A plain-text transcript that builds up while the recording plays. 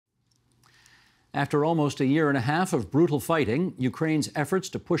After almost a year and a half of brutal fighting, Ukraine's efforts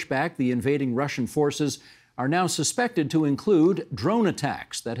to push back the invading Russian forces are now suspected to include drone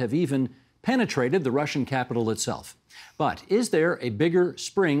attacks that have even penetrated the Russian capital itself. But is there a bigger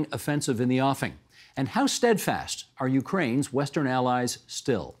spring offensive in the offing? And how steadfast are Ukraine's Western allies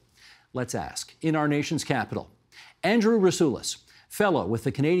still? Let's ask in our nation's capital. Andrew Rasulis, fellow with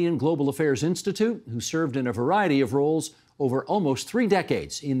the Canadian Global Affairs Institute, who served in a variety of roles over almost 3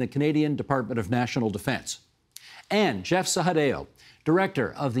 decades in the Canadian Department of National Defense. And Jeff Sahadeo,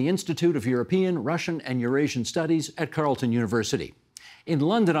 director of the Institute of European, Russian and Eurasian Studies at Carleton University. In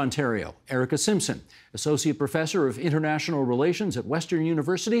London, Ontario, Erica Simpson, associate professor of international relations at Western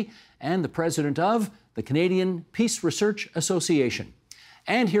University and the president of the Canadian Peace Research Association.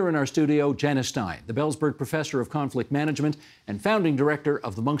 And here in our studio, Janice Stein, the Bellsberg Professor of Conflict Management and founding director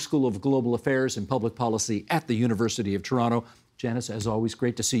of the Munk School of Global Affairs and Public Policy at the University of Toronto. Janice, as always,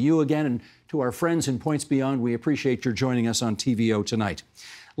 great to see you again. And to our friends in Points Beyond, we appreciate your joining us on TVO tonight.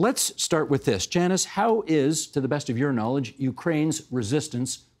 Let's start with this. Janice, how is, to the best of your knowledge, Ukraine's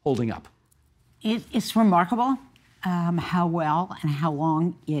resistance holding up? It's remarkable how well and how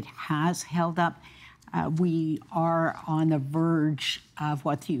long it has held up. We are on the verge of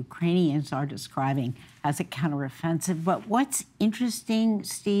what the Ukrainians are describing as a counteroffensive. But what's interesting,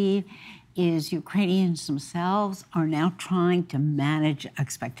 Steve, is Ukrainians themselves are now trying to manage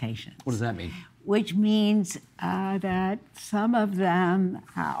expectations. What does that mean? Which means that some of them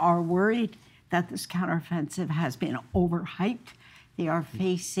are worried that this counteroffensive has been overhyped. They are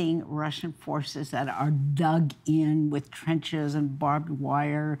facing Russian forces that are dug in with trenches and barbed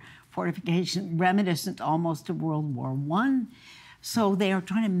wire fortification, reminiscent almost of World War I. So they are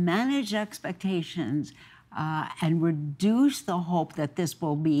trying to manage expectations and reduce the hope that this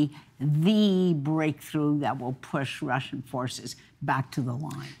will be the breakthrough that will push Russian forces back to the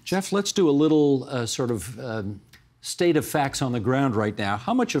line. Jeff, let's do a little state of facts on the ground right now.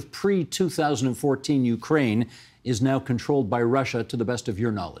 How much of pre-2014 Ukraine is now controlled by Russia, to the best of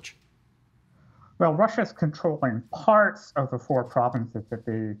your knowledge? Well, Russia is controlling parts of the 4 provinces that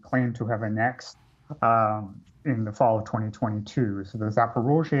they claim to have annexed in the fall of 2022. So the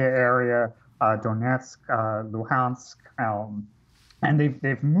Zaporozhye area, Donetsk, Luhansk, and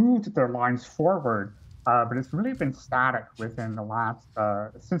they've moved their lines forward, but it's really been static within the last,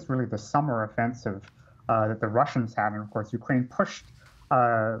 since really the summer offensive that the Russians had. And of course, Ukraine pushed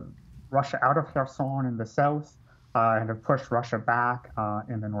Russia out of Kherson in the south and have pushed Russia back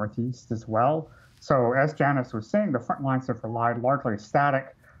in the northeast as well. So as Janice was saying, the front lines have relied largely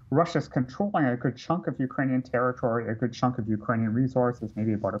static. Russia's controlling a good chunk of Ukrainian territory, a good chunk of Ukrainian resources,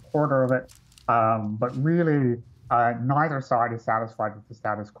 maybe about a quarter of it. But really, neither side is satisfied with the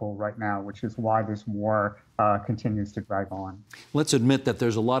status quo right now, which is why this war continues to drag on. Let's admit that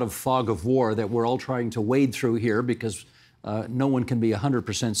there's a lot of fog of war that we're all trying to wade through here because no one can be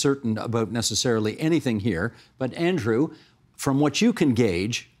 100% certain about necessarily anything here. But Andrew, from what you can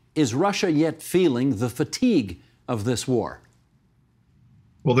gauge, is Russia yet feeling the fatigue of this war?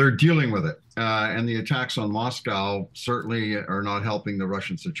 Well, they're dealing with it. And the attacks on Moscow certainly are not helping the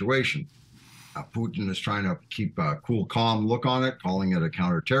Russian situation. Putin is trying to keep a cool, calm look on it, calling it a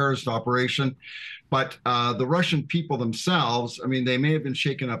counter-terrorist operation. But the Russian people themselves, I mean, they may have been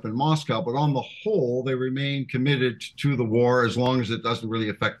shaken up in Moscow, but on the whole, they remain committed to the war as long as it doesn't really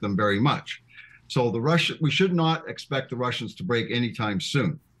affect them very much. So we should not expect the Russians to break anytime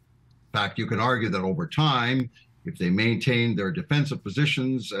soon. In fact, you can argue that over time, if they maintain their defensive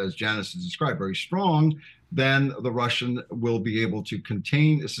positions, as Janice has described, very strong, then the Russian will be able to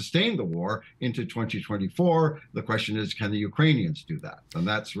sustain the war into 2024. The question is, can the Ukrainians do that? And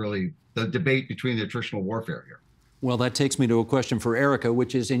that's really the debate between the attritional warfare here. Well, that takes me to a question for Erica,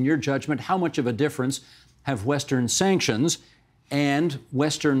 which is, in your judgment, how much of a difference have Western sanctions and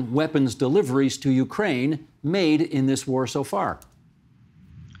Western weapons deliveries to Ukraine made in this war so far?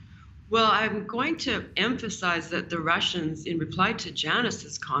 Well, I'm going to emphasize that the Russians, in reply to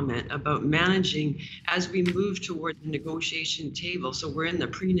Janice's comment about managing as we move toward the negotiation table, so we're in the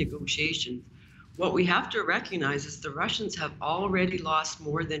pre-negotiations, what we have to recognize is the Russians have already lost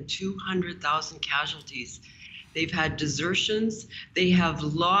more than 200,000 casualties. They've had desertions. They have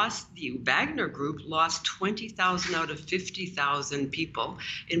lost, the Wagner group lost 20,000 out of 50,000 people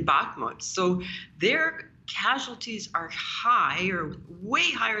in Bakhmut. So their casualties are high, or way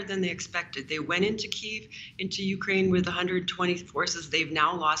higher than they expected. They went into Kyiv, into Ukraine with 120 forces. They've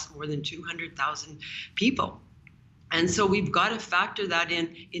now lost more than 200,000 people. And so we've got to factor that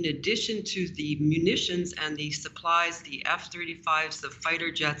in addition to the munitions and the supplies, the F-35s, the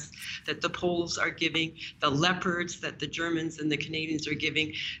fighter jets that the Poles are giving, the Leopards that the Germans and the Canadians are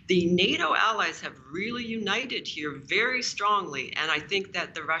giving. The NATO allies have really united here very strongly. And I think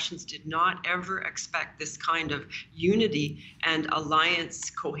that the Russians did not ever expect this kind of unity and alliance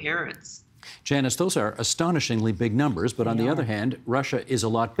coherence. Janice, those are astonishingly big numbers, but on the other hand, Russia is a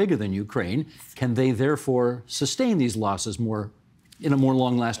lot bigger than Ukraine. Can they therefore sustain these losses in a more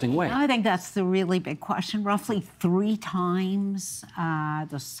long-lasting way? I think that's the really big question. Roughly 3 times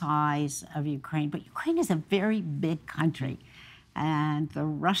the size of Ukraine. But Ukraine is a very big country. And the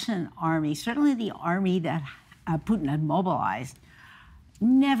Russian army, certainly the army that Putin had mobilized,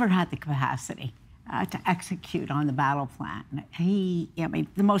 never had the capacity to execute on the battle plan. The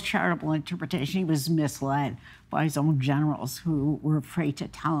most charitable interpretation, he was misled by his own generals who were afraid to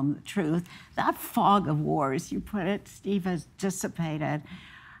tell him the truth. That fog of war, as you put it, Steve, has dissipated.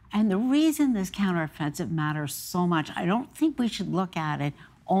 And the reason this counteroffensive matters so much, I don't think we should look at it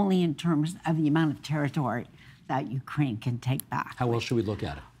only in terms of the amount of territory that Ukraine can take back. How else should we look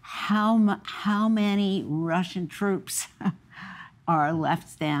at it? How many Russian troops are left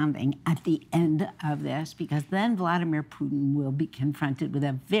standing at the end of this, because then Vladimir Putin will be confronted with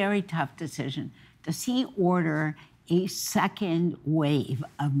a very tough decision. Does he order a second wave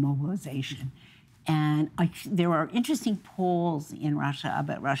of mobilization? And there are interesting polls in Russia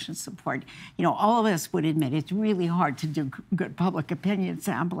about Russian support. You know, all of us would admit it's really hard to do good public opinion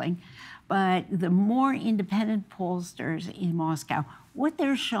sampling, but the more independent pollsters in Moscow, what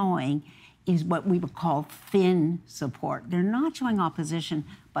they're showing is what we would call thin support. They're not showing opposition,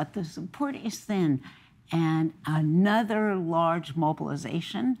 but the support is thin. And another large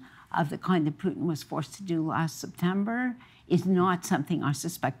mobilization of the kind that Putin was forced to do last September is not something I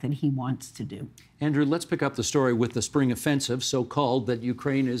suspect that he wants to do. Andrew, let's pick up the story with the spring offensive, so-called, that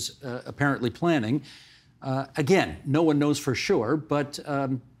Ukraine is apparently planning. Again, no one knows for sure, but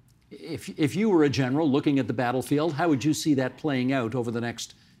if you were a general looking at the battlefield, how would you see that playing out over the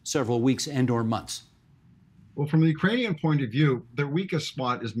next several weeks and or months? Well, from the Ukrainian point of view, their weakest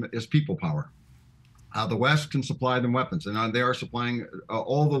spot is people power. The West can supply them weapons, and they are supplying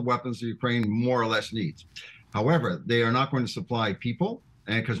all the weapons the Ukraine more or less needs. However, they are not going to supply people,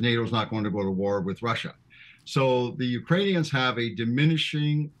 and because NATO is not going to go to war with Russia. So the Ukrainians have a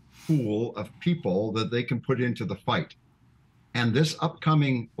diminishing pool of people that they can put into the fight. And this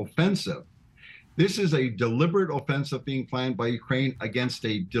upcoming offensive, this is a deliberate offensive being planned by Ukraine against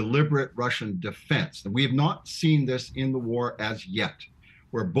a deliberate Russian defense. And we have not seen this in the war as yet,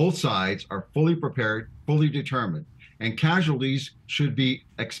 where both sides are fully prepared, fully determined, and casualties should be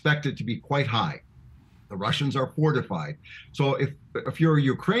expected to be quite high. The Russians are fortified. So if you're a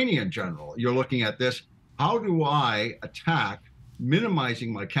Ukrainian general, you're looking at this, how do I attack,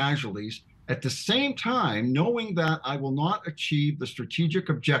 minimizing my casualties, at the same time knowing that I will not achieve the strategic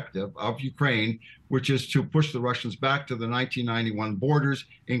objective of Ukraine, which is to push the Russians back to the 1991 borders,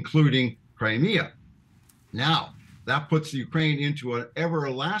 including Crimea. Now, that puts the Ukraine into an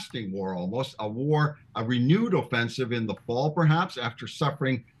everlasting war, almost a renewed offensive in the fall, perhaps, after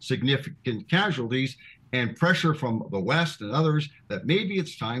suffering significant casualties and pressure from the West and others that maybe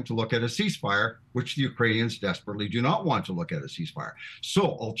it's time to look at a ceasefire, which the Ukrainians desperately do not want to look at a ceasefire. So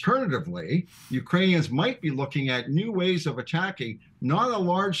alternatively, Ukrainians might be looking at new ways of attacking, not a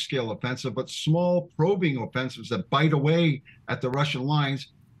large-scale offensive, but small probing offensives that bite away at the Russian lines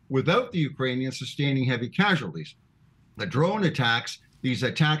without the Ukrainians sustaining heavy casualties. The drone attacks, these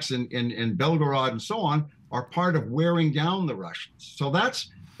attacks in Belgorod and so on, are part of wearing down the Russians. So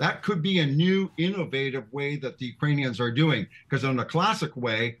that could be a new, innovative way that the Ukrainians are doing, because in a classic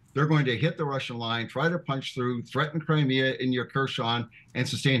way, they're going to hit the Russian line, try to punch through, threaten Crimea in your Kherson, and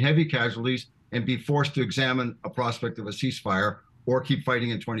sustain heavy casualties, and be forced to examine a prospect of a ceasefire or keep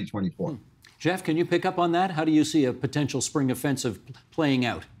fighting in 2024. Jeff, can you pick up on that? How do you see a potential spring offensive playing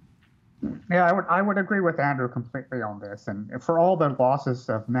out? Yeah, I would agree with Andrew completely on this. And for all the losses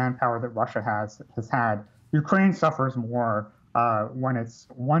of manpower that Russia has had, Ukraine suffers more when it's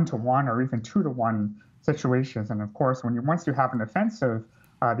 1-to-1 or even 2-to-1 situations. And of course, once you have an offensive,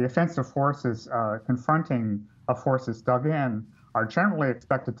 the offensive forces confronting forces dug in are generally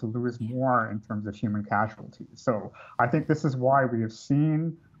expected to lose more in terms of human casualties. So I think this is why we have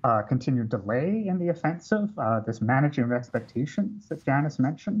seen continued delay in the offensive, this managing of expectations that Janice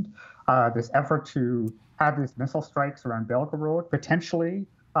mentioned, this effort to have these missile strikes around Belgorod, potentially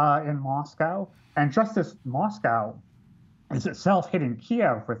in Moscow. And just as Moscow is itself hitting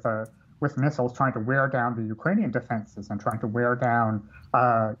Kiev with with missiles trying to wear down the Ukrainian defenses and trying to wear down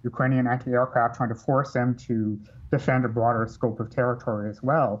Ukrainian anti-aircraft, trying to force them to defend a broader scope of territory as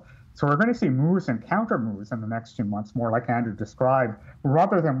well. So we're going to see moves and counter moves in the next 2 months, more like Andrew described,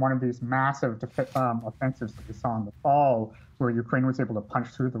 rather than one of these massive offensives that we saw in the fall, where Ukraine was able to punch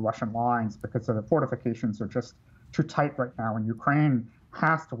through the Russian lines because the fortifications are just too tight right now, and Ukraine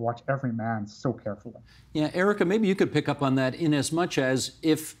has to watch every man so carefully. Yeah, Erica, maybe you could pick up on that in as much as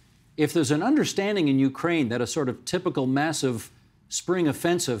if there's an understanding in Ukraine that a sort of typical massive spring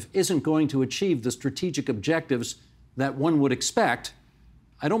offensive isn't going to achieve the strategic objectives that one would expect,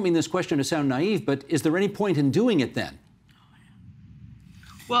 I don't mean this question to sound naive, but is there any point in doing it then?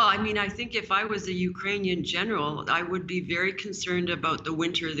 Well, I mean, I think if I was a Ukrainian general, I would be very concerned about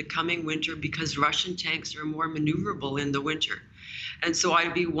the coming winter, because Russian tanks are more maneuverable in the winter. And so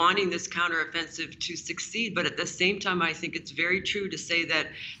I'd be wanting this counteroffensive to succeed. But at the same time, I think it's very true to say that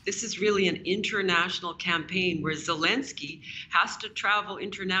this is really an international campaign where Zelensky has to travel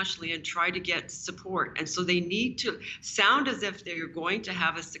internationally and try to get support. And so they need to sound as if they're going to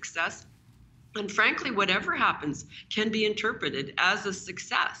have a success. And frankly, whatever happens can be interpreted as a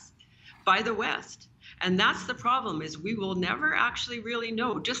success by the West. And that's the problem, is we will never actually really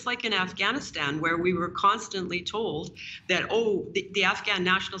know, just like in Afghanistan, where we were constantly told that, oh, the Afghan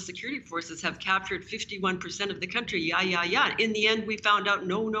National Security Forces have captured 51% of the country, yeah. In the end, we found out,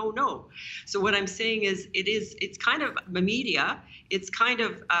 no. So what I'm saying is, it's kind of the media. It's kind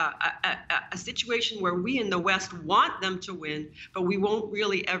of a situation where we in the West want them to win, but we won't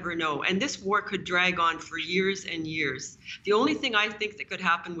really ever know. And this war could drag on for years and years. The only thing I think that could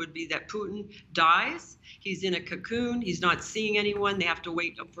happen would be that Putin dies. He's in a cocoon. He's not seeing anyone. They have to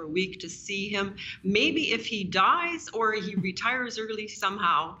wait up for a week to see him. Maybe if he dies or he retires early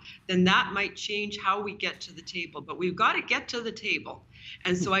somehow, then that might change how we get to the table. But we've got to get to the table.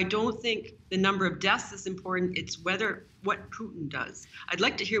 And so I don't think the number of deaths is important. It's what Putin does. I'd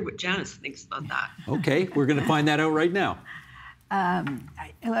like to hear what Janice thinks about that. Okay, we're going to find that out right now. I'm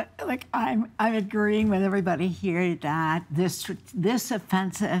agreeing with everybody here that this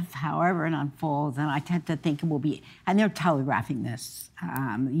offensive, however it unfolds, and I tend to think it will be, and they're telegraphing this,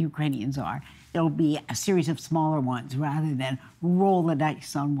 the Ukrainians are, there'll be a series of smaller ones rather than roll the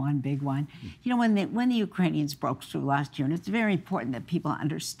dice on one big one. You know, when the Ukrainians broke through last year, and it's very important that people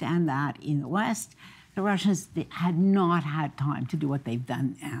understand that in the West, the Russians had not had time to do what they've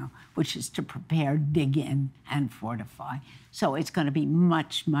done now, which is to prepare, dig in, and fortify. So it's going to be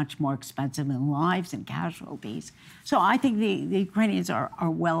much, much more expensive in lives and casualties. So I think the Ukrainians are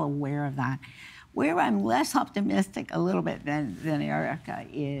well aware of that. Where I'm less optimistic a little bit than Erica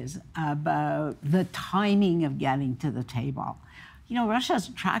is about the timing of getting to the table. You know, Russia has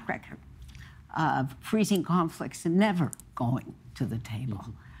a track record of freezing conflicts and never going to the table.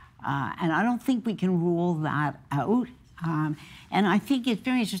 And I don't think we can rule that out. And I think it's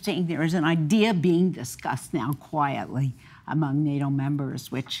very interesting. There is an idea being discussed now quietly among NATO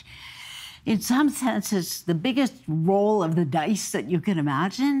members, which in some sense is the biggest roll of the dice that you can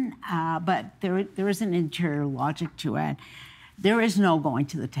imagine. But there is an interior logic to it. There is no going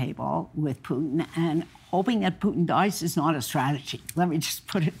to the table with Putin, and hoping that Putin dies is not a strategy. Let me just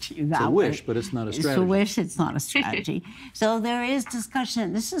put it to you that way. It's a wish, but it's not a strategy. It's a wish, it's not a strategy. So there is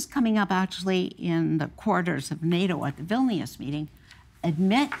discussion. This is coming up actually in the quarters of NATO at the Vilnius meeting.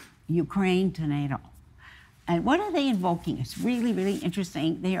 Admit Ukraine to NATO. And what are they invoking? It's really, really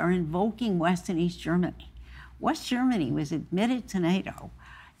interesting. They are invoking West and East Germany. West Germany was admitted to NATO.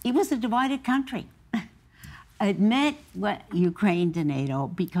 It was a divided country. Admit Ukraine to NATO,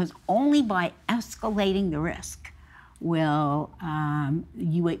 because only by escalating the risk will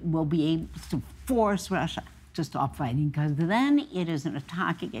you will be able to force Russia to stop fighting, because then it is an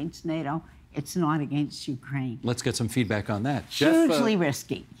attack against NATO. It's not against Ukraine. Let's get some feedback on that. Hugely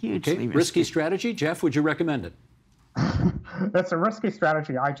risky. Hugely risky. Risky strategy. Jeff, would you recommend it? That's a risky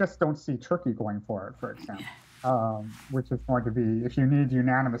strategy. I just don't see Turkey going for it, for example, which is going to be, if you need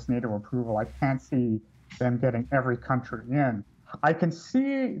unanimous NATO approval, I can't see them getting every country in. I can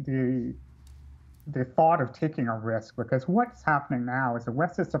see the thought of taking a risk, because what's happening now is the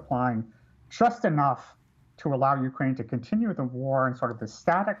West is supplying just enough to allow Ukraine to continue the war in sort of the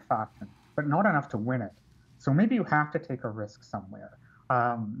static fashion, but not enough to win it. So maybe you have to take a risk somewhere.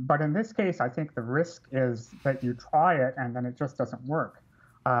 But in this case, I think the risk is that you try it and then it just doesn't work.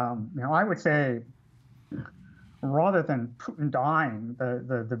 I would say, rather than Putin dying,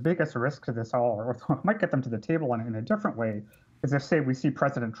 the biggest risk to this all, or might get them to the table in a different way, is if, say, we see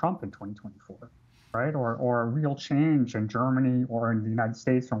President Trump in 2024, right? Or a real change in Germany or in the United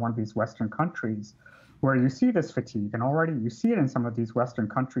States or one of these Western countries, where you see this fatigue. And already you see it in some of these Western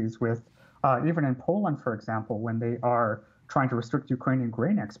countries with, even in Poland, for example, when they are trying to restrict Ukrainian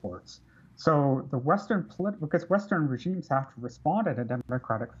grain exports. So the because Western regimes have to respond in a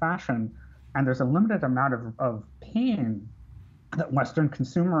democratic fashion, and there's a limited amount of pain that Western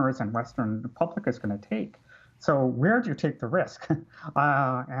consumers and Western public is going to take. So where do you take the risk?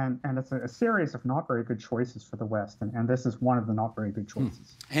 And it's a series of not very good choices for the West, and this is one of the not very good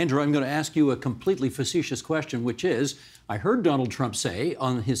choices. Andrew, I'm going to ask you a completely facetious question, which is, I heard Donald Trump say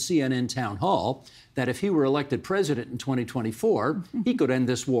on his CNN town hall that if he were elected president in 2024, he could end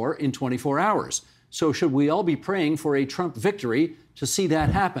this war in 24 hours. So should we all be praying for a Trump victory to see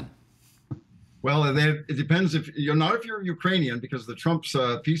that happen? Well, it depends if you're Ukrainian, because the Trump's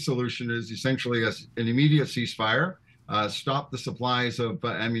peace solution is essentially an immediate ceasefire, stop the supplies of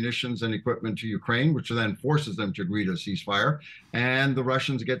ammunitions and equipment to Ukraine, which then forces them to agree to a ceasefire, and the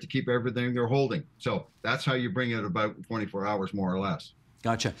Russians get to keep everything they're holding. So that's how you bring it about in 24 hours, more or less.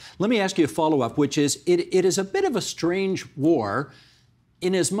 Gotcha. Let me ask you a follow-up, which is, it is a bit of a strange war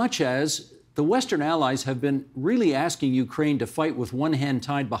in as much as the Western allies have been really asking Ukraine to fight with one hand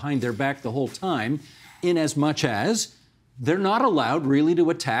tied behind their back the whole time, in as much as they're not allowed really to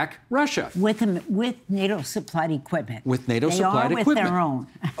attack Russia. With NATO-supplied equipment. With NATO-supplied equipment. They are with their own.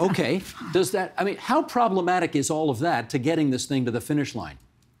 Okay. How problematic is all of that to getting this thing to the finish line?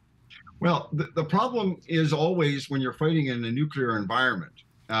 Well, the problem is always when you're fighting in a nuclear environment,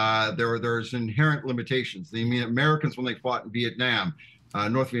 there's inherent limitations. The Americans, when they fought in Vietnam,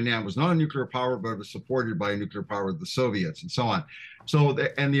 North Vietnam was not a nuclear power, but it was supported by a nuclear power of the Soviets and so on. So,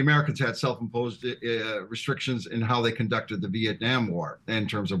 and the Americans had self-imposed restrictions in how they conducted the Vietnam War in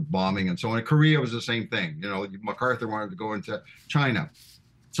terms of bombing and so on. And Korea was the same thing. You know, MacArthur wanted to go into China,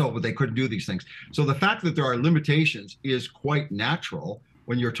 but they couldn't do these things. So the fact that there are limitations is quite natural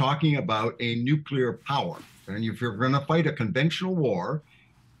when you're talking about a nuclear power. And if you're going to fight a conventional war,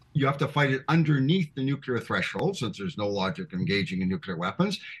 you have to fight it underneath the nuclear threshold, since there's no logic engaging in nuclear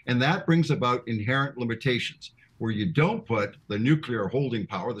weapons. And that brings about inherent limitations, where you don't put the nuclear holding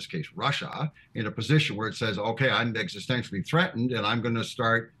power, in this case Russia, in a position where it says, okay, I'm existentially threatened and I'm going to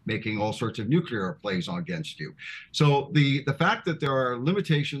start making all sorts of nuclear plays against you. So the fact that there are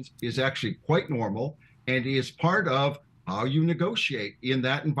limitations is actually quite normal and is part of how you negotiate in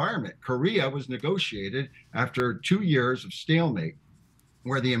that environment. Korea was negotiated after 2 years of stalemate,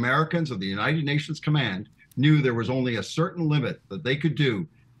 where the Americans of the United Nations Command knew there was only a certain limit that they could do.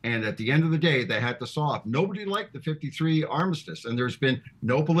 And at the end of the day, they had to saw off. Nobody liked the 53 armistice, and there's been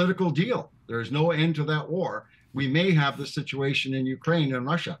no political deal. There's no end to that war. We may have this situation in Ukraine and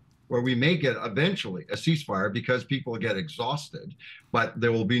Russia, where we may get eventually a ceasefire because people get exhausted, but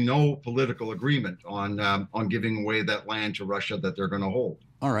there will be no political agreement on giving away that land to Russia that they're going to hold.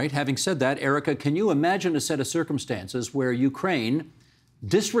 All right. Having said that, Erica, can you imagine a set of circumstances where Ukraine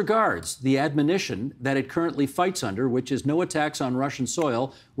disregards the admonition that it currently fights under, which is no attacks on Russian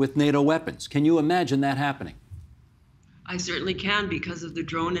soil with NATO weapons? Can you imagine that happening? I certainly can, because of the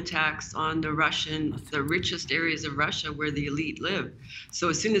drone attacks on the richest areas of Russia where the elite live. So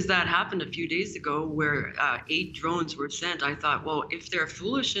as soon as that happened a few days ago, where 8 drones were sent, I thought, well, if they're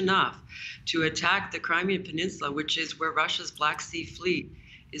foolish enough to attack the Crimean Peninsula, which is where Russia's Black Sea Fleet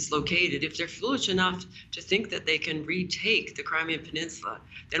is located, if they're foolish enough to think that they can retake the Crimean Peninsula,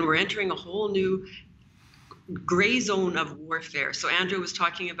 then we're entering a whole new gray zone of warfare. So Andrew was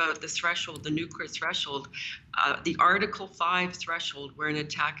talking about the threshold, the nuclear threshold, the Article 5 threshold, where an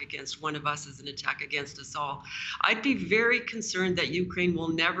attack against one of us is an attack against us all. I'd be very concerned that Ukraine will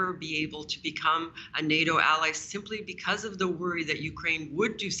never be able to become a NATO ally, simply because of the worry that Ukraine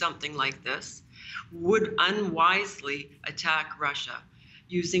would do something like this, would unwisely attack Russia,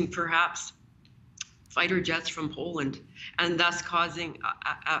 using perhaps fighter jets from Poland, and thus causing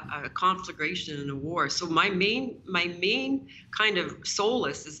a conflagration and a war. So my main kind of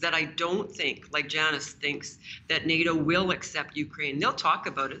solace is that I don't think, like Janice thinks, that NATO will accept Ukraine. They'll talk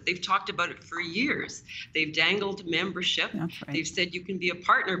about it. They've talked about it for years. They've dangled membership. That's right. They've said you can be a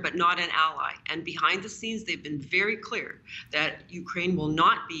partner but not an ally. And behind the scenes, they've been very clear that Ukraine will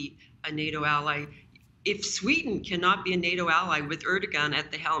not be a NATO ally. If Sweden cannot be a NATO ally with Erdogan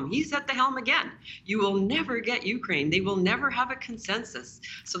at the helm, he's at the helm again. You will never get Ukraine. They will never have a consensus.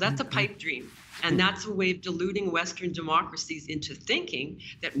 So that's a pipe dream. And that's a way of deluding Western democracies into thinking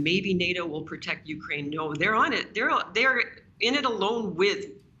that maybe NATO will protect Ukraine. No, they're on it. They're in it alone with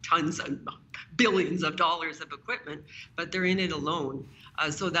tons and billions of dollars of equipment, but they're in it alone.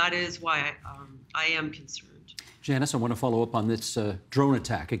 So that is why I am concerned. Janice, I want to follow up on this drone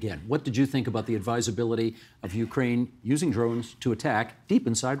attack again. What did you think about the advisability of Ukraine using drones to attack deep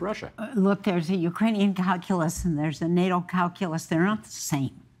inside Russia? Look, there's a Ukrainian calculus and there's a NATO calculus. They're not the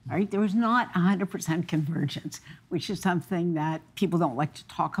same, right? There was not 100% convergence, which is something that people don't like to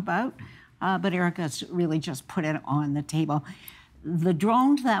talk about. But Erica's really just put it on the table. The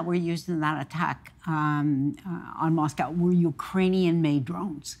drones that were used in that attack on Moscow were Ukrainian-made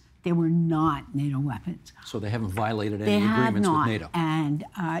drones. They were not NATO weapons. So they haven't violated any agreements with NATO. And,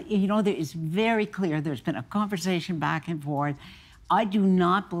 you know, there is very clear, there's been a conversation back and forth. I do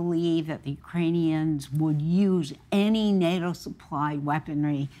not believe that the Ukrainians would use any NATO-supplied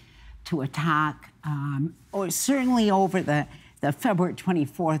weaponry to attack, or certainly over the February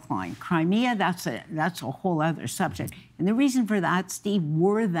 24th line. Crimea, that's a whole other subject. And the reason for that, Steve,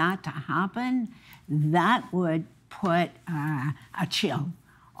 were that to happen, that would put a chill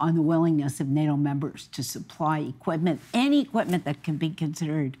on the willingness of NATO members to supply equipment, any equipment that can be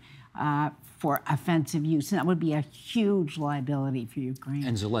considered for offensive use. And that would be a huge liability for Ukraine.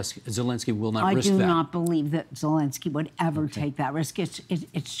 And Zelensky will not risk that. I do not believe that Zelensky would ever take that risk.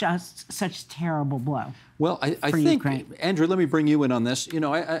 It's just such a terrible blow. Well, I think, Ukraine. Andrew, let me bring you in on this. You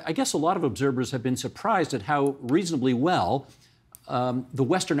know, I guess a lot of observers have been surprised at how reasonably well the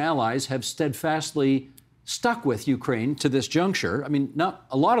Western allies have steadfastly stuck with Ukraine to this juncture. I mean, not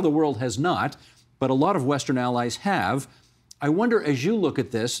a lot of the world has not, but a lot of Western allies have. I wonder, as you look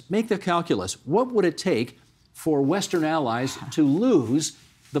at this, make the calculus. What would it take for Western allies to lose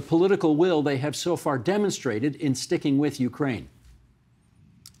the political will they have so far demonstrated in sticking with Ukraine?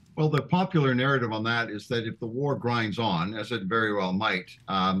 Well, the popular narrative on that is that if the war grinds on, as it very well might,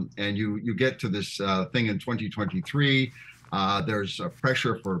 and you get to this thing in 2023, there's a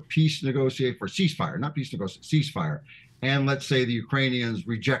pressure for ceasefire, not peace negotiate, ceasefire. And let's say the Ukrainians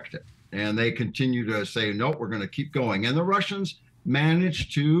reject it and they continue to say, no, we're going to keep going. And the Russians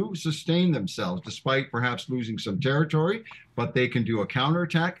manage to sustain themselves despite perhaps losing some territory, but they can do a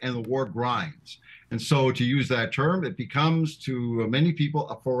counterattack and the war grinds. And so to use that term, it becomes to many people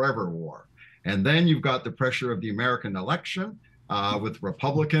a forever war. And then you've got the pressure of the American election, with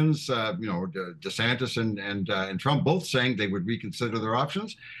Republicans, DeSantis and Trump both saying they would reconsider their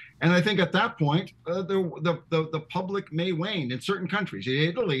options. And I think at that point, the public may wane in certain countries. In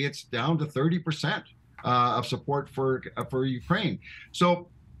Italy, it's down to 30% of support for Ukraine. So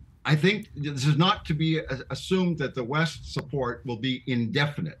I think this is not to be assumed that the West's support will be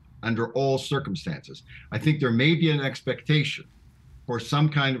indefinite under all circumstances. I think there may be an expectation for some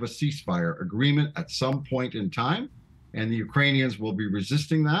kind of a ceasefire agreement at some point in time. And the Ukrainians will be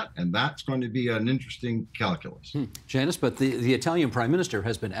resisting that, and that's going to be an interesting calculus. Janice, but the Italian Prime Minister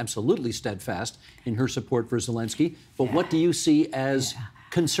has been absolutely steadfast in her support for Zelensky. But what do you see as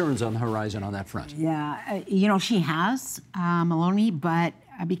concerns on the horizon on that front? Yeah, you know, she has, Maloney, but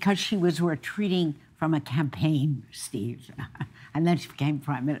because she was retreating from a campaign, Steve, and then she became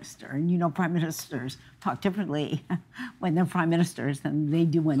prime minister. And you know, prime ministers talk differently when they're prime ministers than they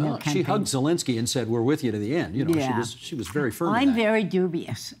do when they're campaigning. She hugged Zelensky and said, "We're with you to the end." You know, she was very firm. I'm very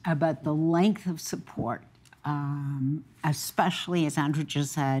dubious about the length of support, especially as Andrew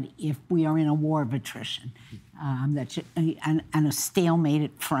just said, if we are in a war of attrition, and a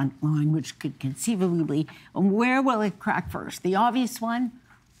stalemated front line, which could conceivably be. And where will it crack first? The obvious one,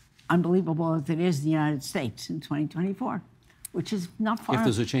 unbelievable as it is, the United States in 2024. Which is not far. If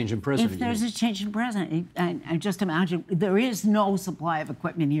there's a change in president. If there's a change in president. And just imagine, there is no supply of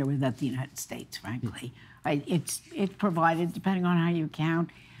equipment here without the United States, frankly. It's provided, depending on how you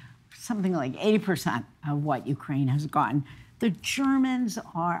count, something like 80% of what Ukraine has gotten. The Germans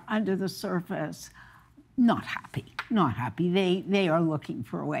are, under the surface, not happy. Not happy. They are looking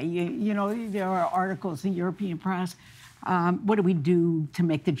for a way. You know, there are articles in European press. What do we do to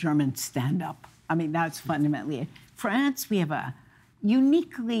make the Germans stand up? I mean, that's fundamentally it. France, we have a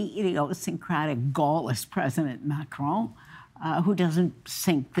uniquely idiosyncratic Gaullist President Macron, who doesn't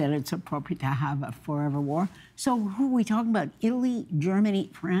think that it's appropriate to have a forever war. So who are we talking about? Italy,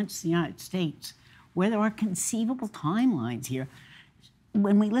 Germany, France, the United States, where there are conceivable timelines here.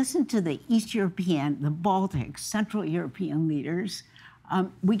 When we listen to the East European, the Baltic, Central European leaders,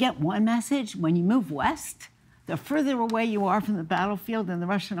 we get one message. When you move west, the further away you are from the battlefield and the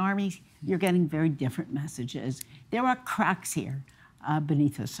Russian armies, you're getting very different messages. There are cracks here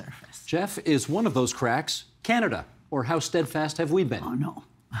beneath the surface. Jeff, is one of those cracks Canada, or how steadfast have we been? Oh, no.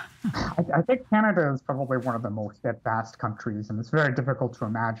 I think Canada is probably one of the most steadfast countries, and it's very difficult to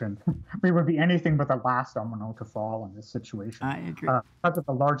imagine we would be anything but the last domino to fall in this situation. I agree. Because of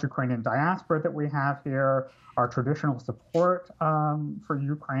the large Ukrainian diaspora that we have here, our traditional support for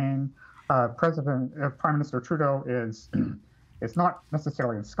Ukraine, Prime Minister Trudeau is not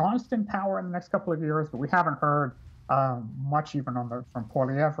necessarily ensconced in power in the next couple of years, but we haven't heard much even from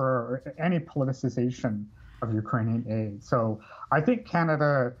Poilievre or any politicization of Ukrainian aid. So I think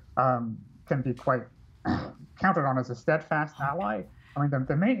Canada can be quite counted on as a steadfast ally. I mean,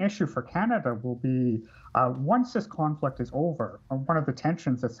 the main issue for Canada will be once this conflict is over, one of the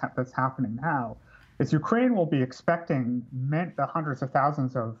tensions that's happening now is Ukraine will be expecting the hundreds of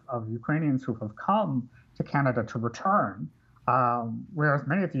thousands of Ukrainians who have come to Canada to return, whereas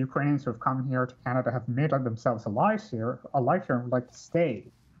many of the Ukrainians who have come here to Canada have made themselves a life here and would like to stay.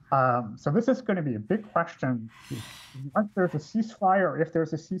 So this is going to be a big question. Once there's a ceasefire, if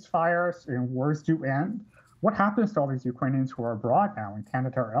there's a ceasefire, and wars do end, what happens to all these Ukrainians who are abroad now in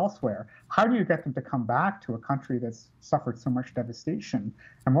Canada or elsewhere? How do you get them to come back to a country that's suffered so much devastation?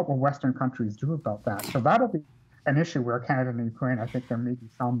 And what will Western countries do about that? So that'll be an issue where Canada and Ukraine, I think there may be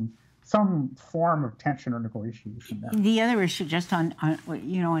some form of tension or negotiation there. The other issue, just on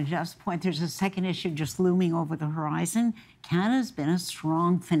Jeff's point, there's a second issue just looming over the horizon. Canada's been a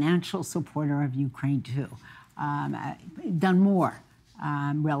strong financial supporter of Ukraine too, done more,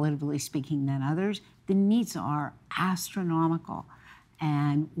 relatively speaking, than others. The needs are astronomical,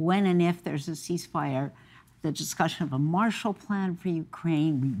 and when and if there's a ceasefire, the discussion of a Marshall Plan for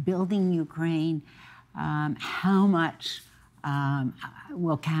Ukraine, rebuilding Ukraine, how much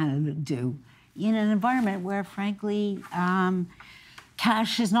will Canada do in an environment where, frankly,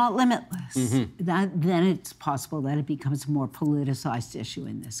 cash is not limitless? Then it's possible that it becomes a more politicized issue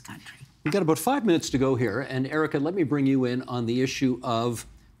in this country. We've got about 5 minutes to go here. And Erica, let me bring you in on the issue of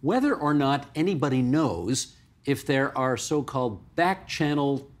whether or not anybody knows if there are so-called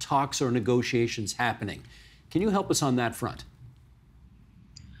back-channel talks or negotiations happening. Can you help us on that front?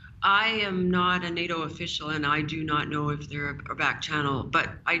 I am not a NATO official, and I do not know if they're a back channel,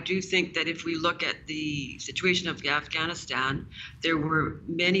 but I do think that if we look at the situation of Afghanistan, there were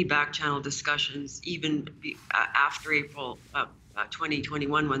many back channel discussions even after April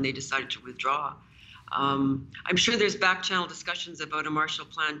 2021 when they decided to withdraw. I'm sure there's back channel discussions about a Marshall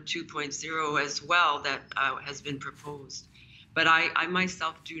Plan 2.0 as well that has been proposed. But I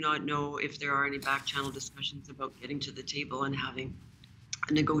myself do not know if there are any back channel discussions about getting to the table and having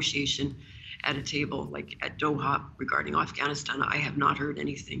a negotiation at a table like at Doha regarding Afghanistan. I have not heard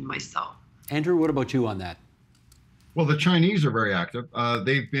anything myself. Andrew, what about you on that? Well, the Chinese are very active.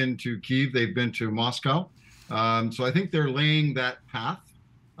 They've been to Kyiv, they've been to Moscow. So I think they're laying that path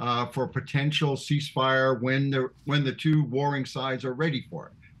for potential ceasefire when the two warring sides are ready for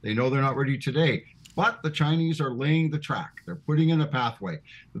it. They know they're not ready today, but the Chinese are laying the track. They're putting in a pathway.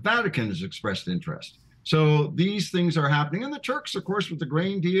 The Vatican has expressed interest. So these things are happening. And the Turks, of course, with the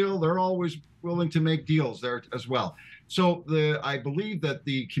grain deal, they're always willing to make deals there as well. So I believe that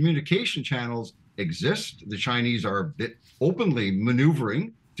the communication channels exist. The Chinese are a bit openly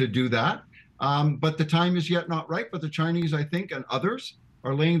maneuvering to do that. But the time is yet not right. But the Chinese, I think, and others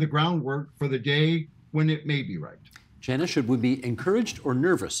are laying the groundwork for the day when it may be right. Jenna, should we be encouraged or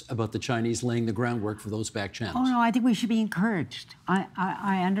nervous about the Chinese laying the groundwork for those back channels? Oh, no, I think we should be encouraged.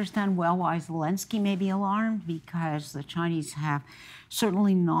 I understand well why Zelensky may be alarmed, because the Chinese have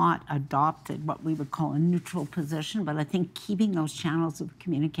certainly not adopted what we would call a neutral position, but I think keeping those channels of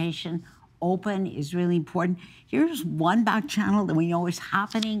communication open is really important. Here's one back channel that we know is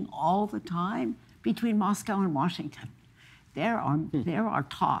happening all the time between Moscow and Washington. There are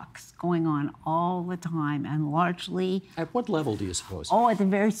talks going on all the time, and largely... At what level do you suppose? Oh, at the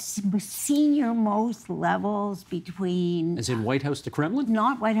very senior-most levels between... As in White House to Kremlin?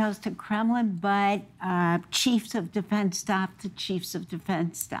 Not White House to Kremlin, but chiefs of defense staff to chiefs of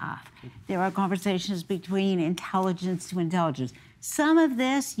defense staff. There are conversations between intelligence to intelligence. Some of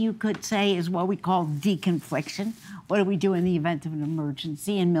this, you could say, is what we call deconfliction. What do we do in the event of an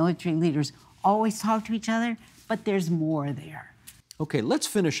emergency? And military leaders always talk to each other. But there's more there. Okay, let's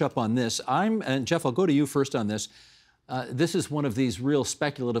finish up on this. And Jeff, I'll go to you first on this. This is one of these real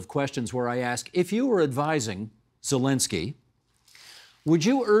speculative questions where I ask, if you were advising Zelensky, would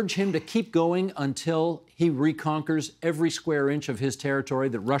you urge him to keep going until he reconquers every square inch of his territory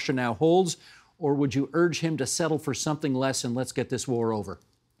that Russia now holds? Or would you urge him to settle for something less and let's get this war over?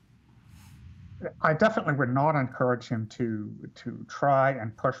 I definitely would not encourage him to try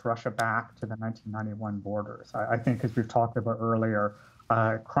and push Russia back to the 1991 borders. I think, as we've talked about earlier,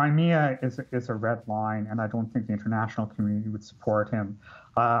 Crimea is a red line, and I don't think the international community would support him.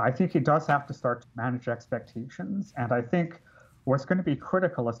 I think he does have to start to manage expectations, and I think what's going to be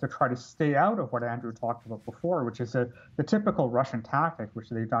critical is to try to stay out of what Andrew talked about before, which is the typical Russian tactic, which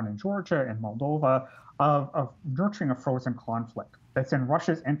they've done in Georgia and Moldova, of nurturing a frozen conflict. that's in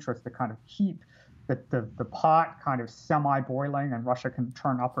Russia's interest to kind of keep the pot kind of semi-boiling, and Russia can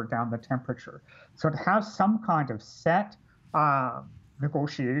turn up or down the temperature. So to have some kind of set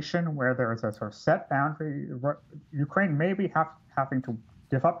negotiation where there is a sort of set boundary, Ukraine may be having to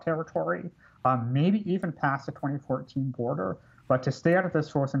give up territory, maybe even pass the 2014 border, but to stay out of this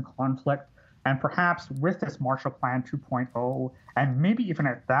frozen conflict, and perhaps with this Marshall Plan 2.0, and maybe even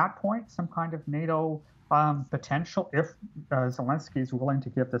at that point, some kind of NATO potential if Zelensky is willing to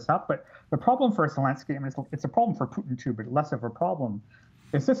give this up. But the problem for Zelensky, I mean, it's a problem for Putin too, but less of a problem,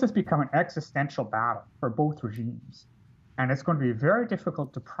 is this has become an existential battle for both regimes. And it's going to be very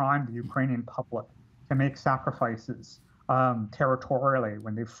difficult to prime the Ukrainian public to make sacrifices territorially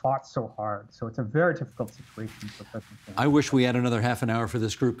when they've fought so hard. So it's a very difficult situation for President Zelensky. I wish we had another half an hour for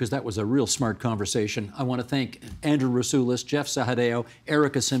this group, because that was a real smart conversation. I want to thank Andrew Rasulis, Jeff Sahadeo,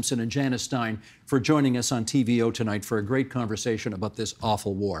 Erica Simpson, and Janice Stein for joining us on TVO tonight for a great conversation about this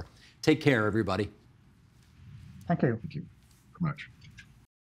awful war. Take care, everybody. Thank you. Thank you very much.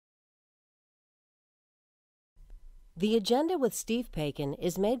 The Agenda with Steve Paikin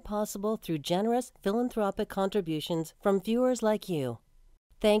is made possible through generous philanthropic contributions from viewers like you.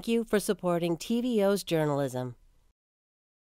 Thank you for supporting TVO's journalism.